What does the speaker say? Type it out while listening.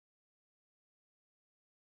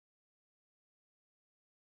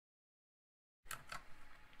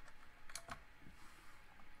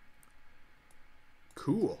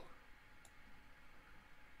Cool.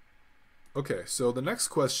 Okay, so the next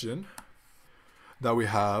question that we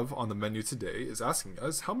have on the menu today is asking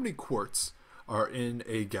us how many quarts are in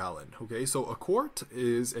a gallon. Okay, so a quart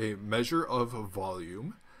is a measure of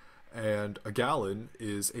volume, and a gallon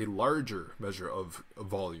is a larger measure of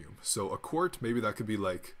volume. So a quart, maybe that could be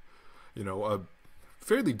like, you know, a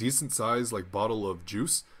fairly decent size like bottle of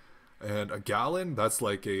juice, and a gallon, that's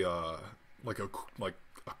like a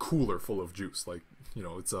cooler full of juice. Like, you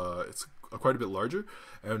know, it's quite a bit larger.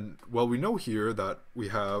 And well, we know here that we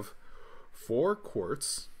have 4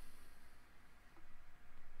 quarts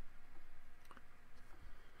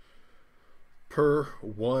per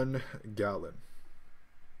 1 gallon.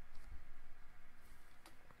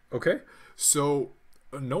 Okay, so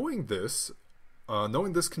knowing this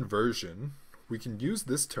conversion, we can use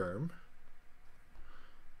this term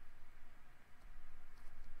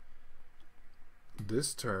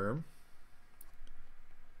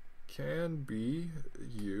can be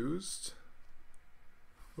used,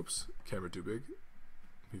 oops, camera too big,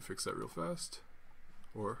 let me fix that real fast,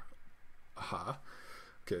 or, aha,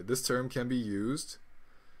 okay, this term can be used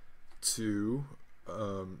to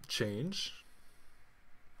change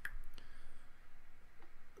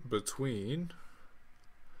between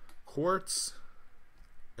quarts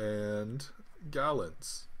and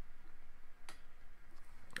gallons.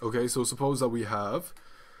 Okay, so suppose that we have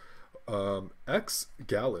X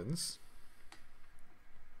gallons.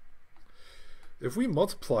 If we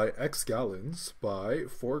multiply X gallons by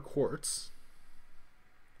 4 quarts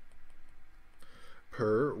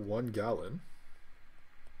per 1 gallon,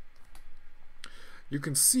 you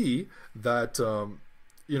can see that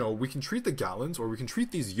you know, we can treat the gallons, or we can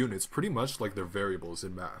treat these units pretty much like they're variables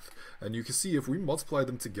in math. And you can see if we multiply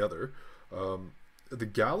them together, the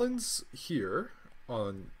gallons here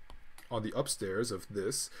on the upstairs of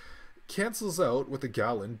this cancels out with a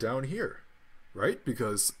gallon down here, right?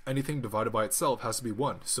 Because anything divided by itself has to be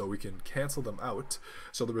 1, so we can cancel them out.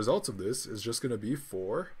 So the result of this is just going to be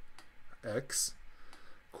 4x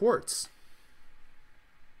quarts,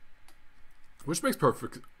 which makes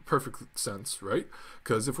perfect sense, right?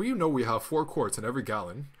 Because if we know we have 4 quarts in every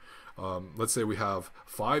gallon, let's say we have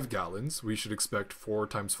 5 gallons, we should expect 4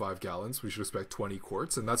 times 5 gallons, we should expect 20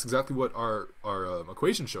 quarts, and that's exactly what our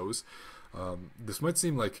equation shows. This might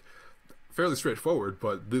seem like fairly straightforward,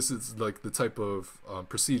 but this is like the type of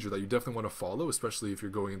procedure that you definitely want to follow, especially if you're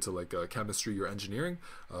going into like chemistry or engineering.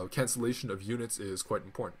 Cancellation of units is quite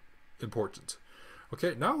important.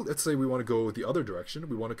 Okay, now let's say we want to go the other direction.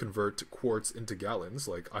 We want to convert quarts into gallons.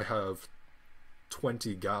 Like I have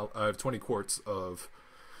 20 quarts of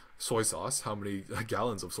soy sauce. How many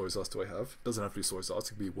gallons of soy sauce do I have? It doesn't have to be soy sauce.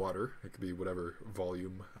 It could be water. It could be whatever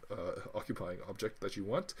volume occupying object that you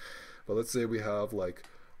want. But let's say we have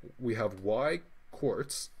Y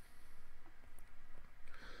quarts.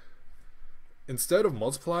 Instead of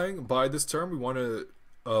multiplying by this term, we want to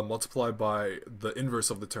multiply by the inverse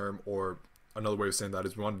of the term, or another way of saying that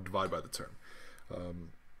is we want to divide by the term.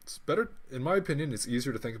 It's better, in my opinion, it's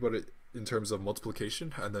easier to think about it in terms of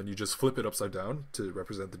multiplication, and then you just flip it upside down to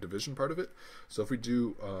represent the division part of it. So if we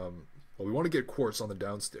do, well, we want to get quarts on the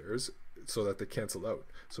downstairs so that they cancel out.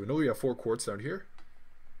 So we know we have 4 quarts down here,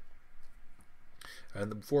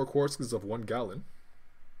 and the 4 quarts is of 1 gallon.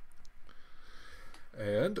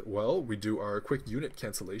 And, well, we do our quick unit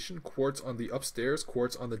cancellation. Quarts on the upstairs,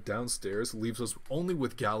 quarts on the downstairs leaves us only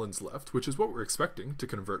with gallons left, which is what we're expecting to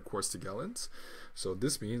convert quarts to gallons. So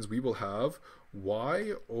this means we will have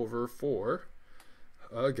Y over 4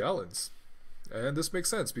 gallons. And this makes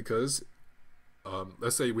sense because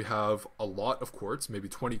let's say we have a lot of quarts, maybe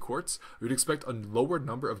 20 quarts. We'd expect a lower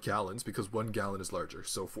number of gallons because 1 gallon is larger.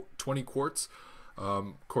 So 20 quarts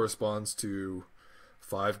corresponds to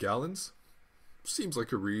 5 gallons. Seems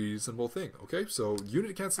like a reasonable thing. Okay, so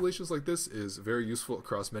unit cancellations like this is very useful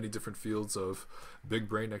across many different fields of big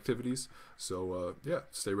brain activities. So yeah,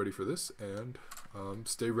 stay ready for this, and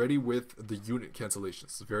stay ready with the unit cancellations.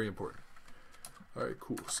 It's very important. All right,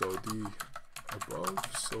 cool. So the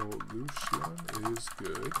above solution is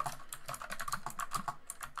good.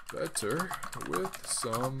 Better with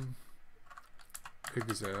some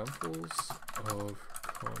examples of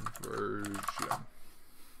conversion.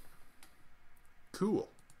 Cool.